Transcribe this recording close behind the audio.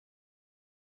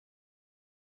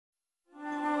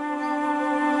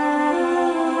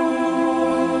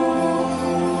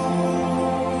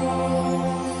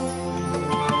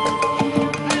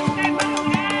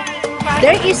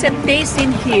There is a taste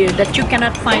in here that you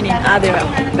cannot find in other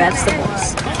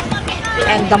vegetables.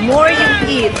 And the more you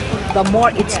eat, the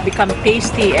more it's become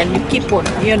tasty and you keep on,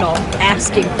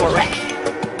 asking for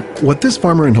it. What this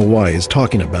farmer in Hawaii is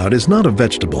talking about is not a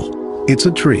vegetable, it's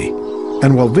a tree.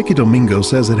 And while Vicky Domingo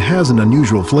says it has an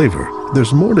unusual flavor,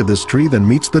 there's more to this tree than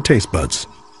meets the taste buds.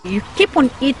 You keep on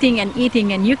eating and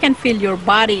eating and you can feel your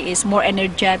body is more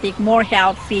energetic, more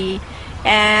healthy,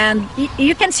 and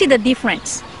you can see the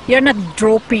difference. You're not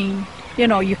dropping,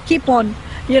 you keep on,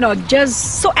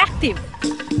 just so active.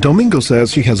 Domingo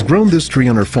says she has grown this tree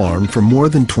on her farm for more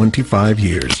than 25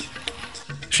 years.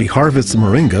 She harvests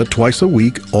moringa twice a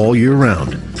week all year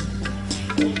round.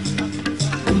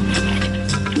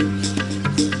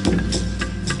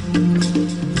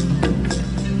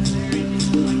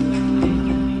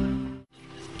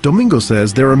 Domingo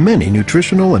says there are many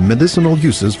nutritional and medicinal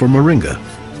uses for moringa.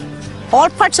 All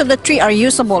parts of the tree are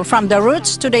usable, from the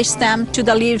roots to the stem, to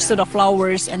the leaves, to the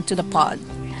flowers, and to the pod.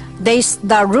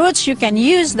 The roots, you can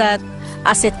use that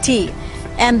as a tea.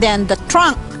 And then the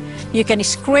trunk, you can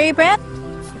scrape it,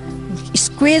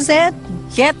 squeeze it,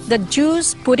 get the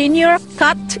juice, put in your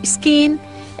cut skin,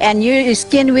 and your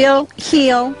skin will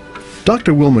heal.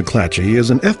 Dr. Will McClatchy is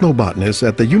an ethnobotanist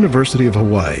at the University of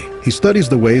Hawaii. He studies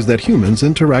the ways that humans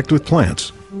interact with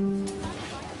plants.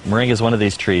 Moringa is one of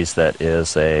these trees that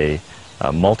is a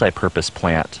multi-purpose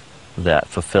plant that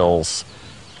fulfills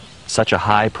such a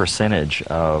high percentage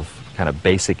of kind of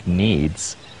basic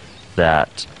needs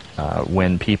that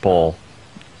when people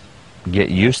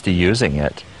get used to using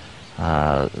it,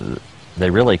 they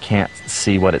really can't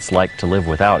see what it's like to live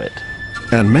without it.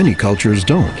 And many cultures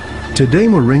don't. Today,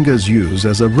 moringa is used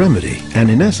as a remedy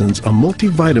and, in essence, a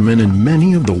multivitamin in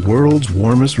many of the world's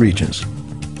warmest regions.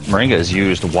 Moringa is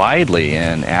used widely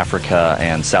in Africa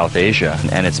and South Asia,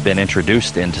 and it's been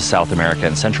introduced into South America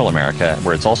and Central America,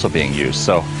 where it's also being used.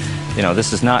 So,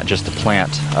 this is not just a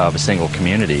plant of a single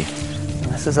community.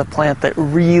 This is a plant that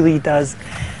really does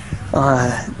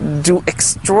do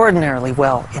extraordinarily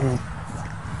well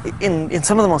in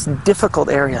some of the most difficult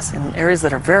areas, in areas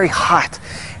that are very hot,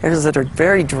 areas that are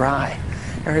very dry,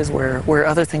 areas where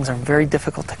other things are very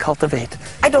difficult to cultivate.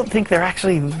 I don't think they're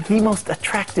actually the most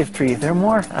attractive tree. They're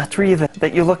more a tree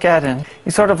that you look at and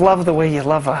you sort of love the way you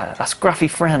love a scruffy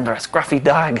friend or a scruffy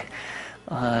dog,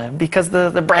 because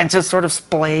the branches sort of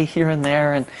splay here and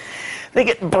there, and they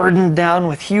get burdened down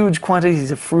with huge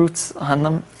quantities of fruits on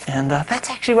them. And that's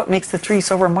actually what makes the tree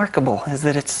so remarkable, is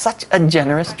that it's such a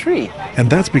generous tree. And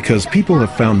that's because people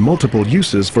have found multiple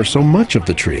uses for so much of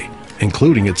the tree,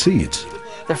 including its seeds.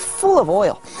 They're full of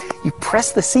oil. You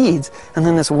press the seeds, and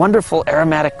then this wonderful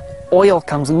aromatic oil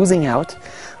comes oozing out,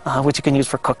 which you can use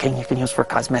for cooking, you can use for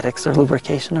cosmetics or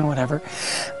lubrication or whatever.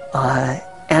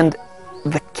 And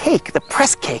the cake, the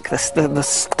press cake, the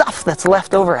stuff that's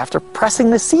left over after pressing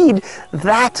the seed,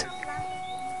 that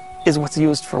is what's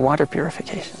used for water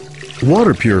purification.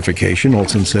 Water purification,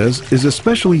 Olson says, is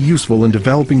especially useful in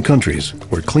developing countries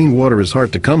where clean water is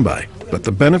hard to come by. But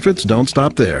the benefits don't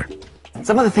stop there.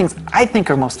 Some of the things I think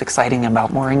are most exciting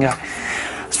about moringa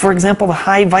is, for example, the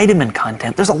high vitamin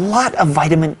content. There's a lot of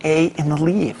vitamin A in the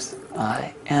leaves.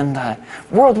 And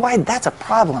worldwide, that's a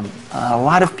problem. A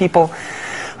lot of people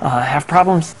have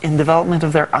problems in development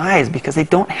of their eyes because they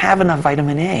don't have enough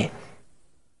vitamin A.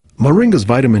 Moringa's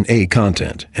vitamin A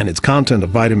content, and its content of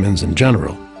vitamins in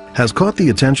general, has caught the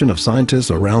attention of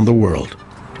scientists around the world.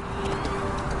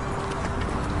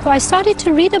 So I started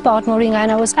to read about moringa,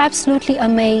 and I was absolutely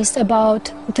amazed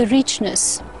about the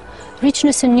richness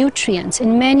in nutrients,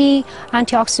 in many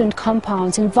antioxidant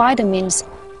compounds, in vitamins.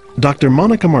 Dr.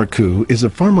 Monica Marcoux is a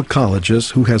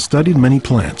pharmacologist who has studied many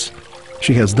plants.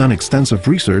 She has done extensive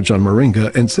research on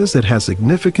moringa and says it has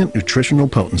significant nutritional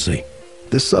potency.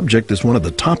 This subject is one of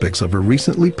the topics of her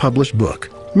recently published book,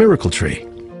 Miracle Tree.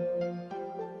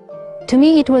 To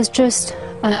me, it was just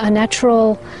a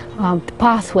natural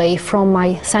pathway from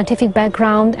my scientific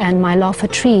background and my love for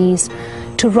trees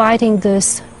to writing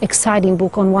this exciting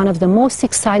book on one of the most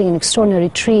exciting and extraordinary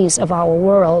trees of our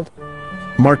world.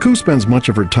 Marcoux spends much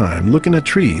of her time looking at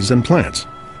trees and plants,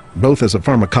 both as a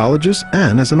pharmacologist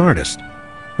and as an artist.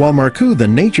 While Marcoux, the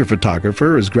nature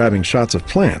photographer, is grabbing shots of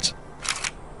plants,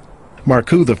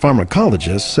 Marcoux, the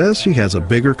pharmacologist, says she has a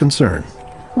bigger concern.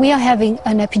 We are having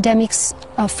an epidemic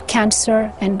of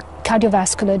cancer and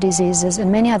cardiovascular diseases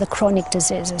and many other chronic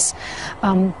diseases.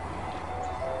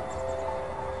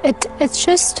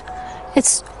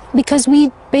 It's because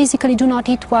we basically do not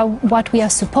eat what we are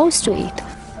supposed to eat.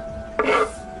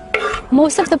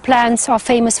 Most of the plants are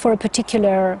famous for a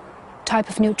particular type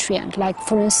of nutrient, like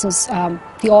for instance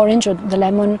the orange or the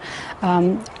lemon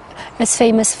is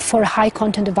famous for a high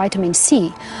content of vitamin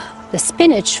C. The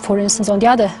spinach, for instance, on the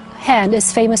other hand,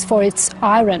 is famous for its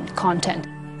iron content.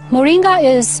 Moringa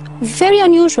is very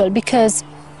unusual because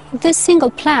this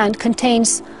single plant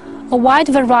contains a wide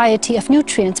variety of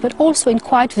nutrients, but also in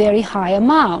quite very high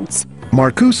amounts.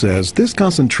 Marcoux says this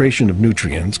concentration of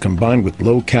nutrients combined with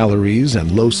low calories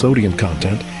and low sodium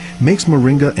content makes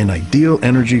moringa an ideal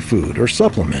energy food or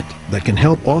supplement that can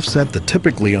help offset the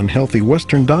typically unhealthy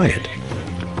Western diet.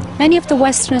 Many of the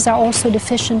Westerners are also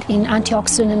deficient in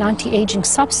antioxidant and anti-aging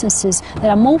substances that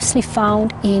are mostly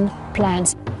found in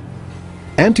plants.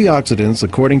 Antioxidants,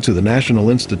 according to the National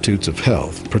Institutes of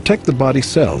Health, protect the body's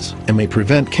cells and may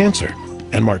prevent cancer.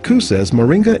 And Marcoux says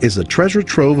moringa is a treasure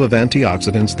trove of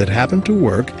antioxidants that happen to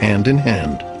work hand in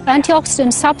hand.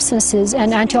 Antioxidant substances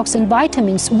and antioxidant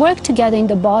vitamins work together in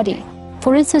the body.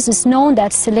 For instance, it's known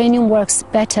that selenium works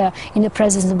better in the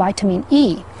presence of vitamin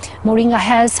E. Moringa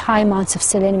has high amounts of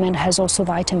selenium and has also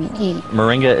vitamin E.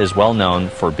 Moringa is well known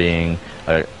for being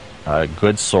a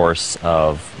good source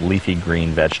of leafy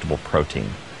green vegetable protein.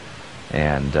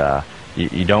 And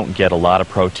you don't get a lot of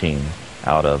protein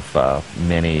out of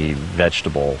many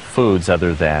vegetable foods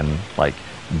other than like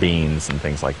beans and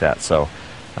things like that. So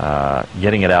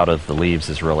getting it out of the leaves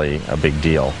is really a big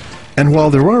deal. And while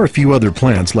there are a few other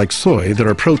plants like soy that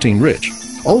are protein rich,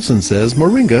 Olson says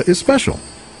moringa is special.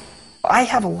 I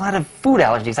have a lot of food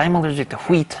allergies. I'm allergic to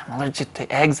wheat, I'm allergic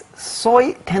to eggs.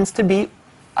 Soy tends to be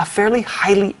a fairly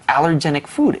highly allergenic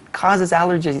food. It causes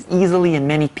allergies easily in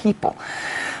many people.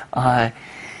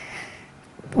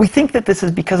 We think that this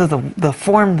is because of the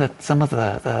form that some of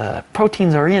the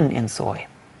proteins are in soy.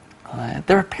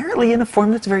 They're apparently in a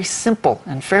form that's very simple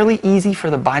and fairly easy for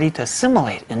the body to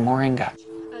assimilate in moringa.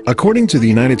 According to the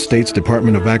United States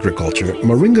Department of Agriculture,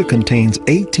 moringa contains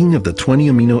 18 of the 20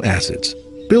 amino acids,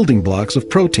 building blocks of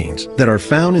proteins that are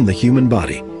found in the human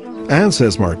body. And,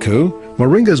 says Marcoux,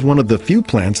 moringa is one of the few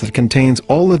plants that contains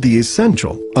all of the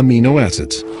essential amino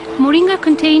acids. Moringa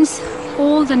contains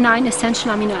all the 9 essential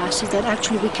amino acids that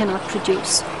actually we cannot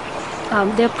produce.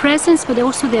 Their presence, but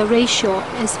also their ratio,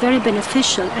 is very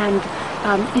beneficial, and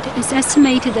it is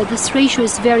estimated that this ratio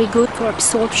is very good for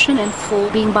absorption and for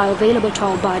being bioavailable to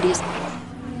our bodies.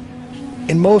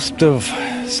 In most of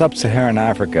sub-Saharan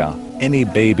Africa, any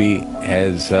baby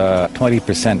has a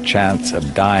 20% chance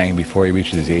of dying before he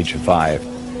reaches the age of 5.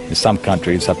 In some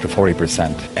countries, up to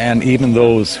 40%. And even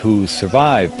those who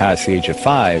survive past the age of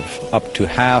 5, up to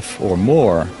half or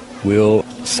more will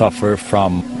suffer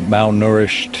from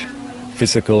malnourished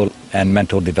physical and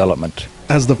mental development.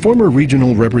 As the former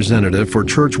regional representative for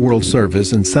Church World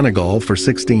Service in Senegal for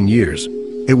 16 years,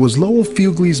 it was Lowell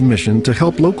Fugle's mission to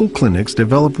help local clinics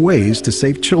develop ways to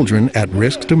save children at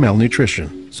risk to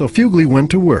malnutrition. So Fugle went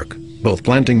to work, both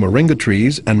planting moringa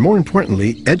trees and, more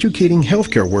importantly, educating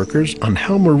healthcare workers on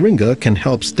how moringa can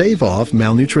help stave off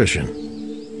malnutrition.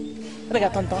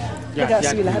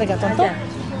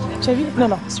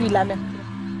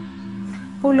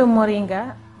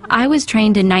 I was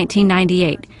trained in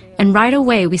 1998, and right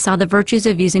away we saw the virtues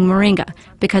of using moringa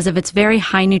because of its very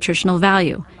high nutritional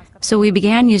value. So we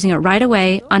began using it right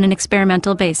away on an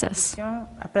experimental basis.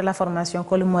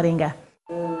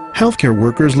 Healthcare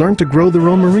workers learned to grow their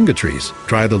own moringa trees,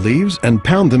 dry the leaves, and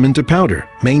pound them into powder,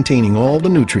 maintaining all the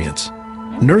nutrients.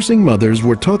 Nursing mothers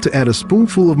were taught to add a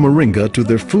spoonful of moringa to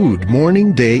their food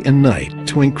morning, day, and night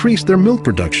to increase their milk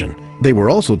production. They were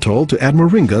also told to add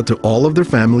moringa to all of their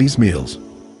family's meals.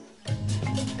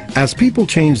 As people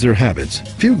changed their habits,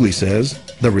 Fugle says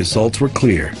the results were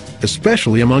clear,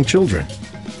 especially among children.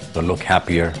 They'll look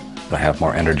happier, they'll have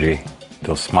more energy,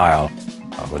 they'll smile.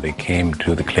 When they came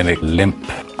to the clinic, limp,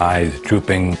 eyes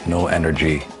drooping, no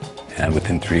energy. And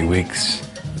within 3 weeks,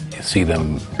 you see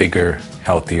them bigger,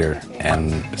 healthier,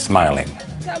 and smiling.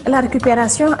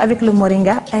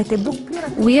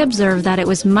 We observed that it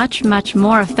was much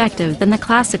more effective than the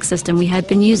classic system we had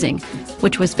been using,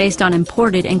 which was based on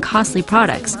imported and costly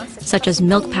products, such as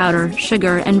milk powder,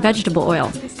 sugar, and vegetable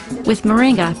oil. With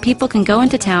moringa, people can go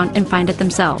into town and find it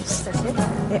themselves.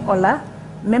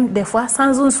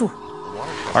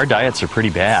 Our diets are pretty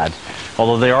bad,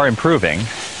 although they are improving.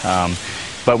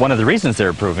 But one of the reasons they're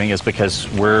improving is because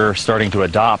we're starting to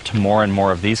adopt more and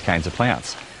more of these kinds of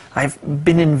plants. I've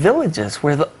been in villages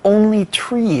where the only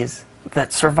trees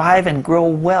that survive and grow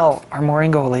well are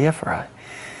Moringa oleifera,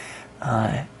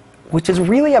 which is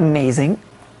really amazing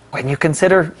when you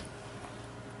consider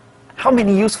how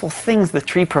many useful things the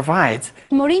tree provides.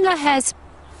 Moringa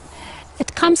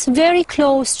it comes very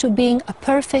close to being a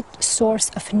perfect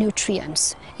source of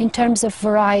nutrients in terms of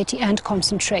variety and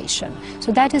concentration.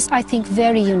 So that is, I think,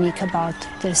 very unique about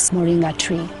this moringa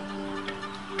tree.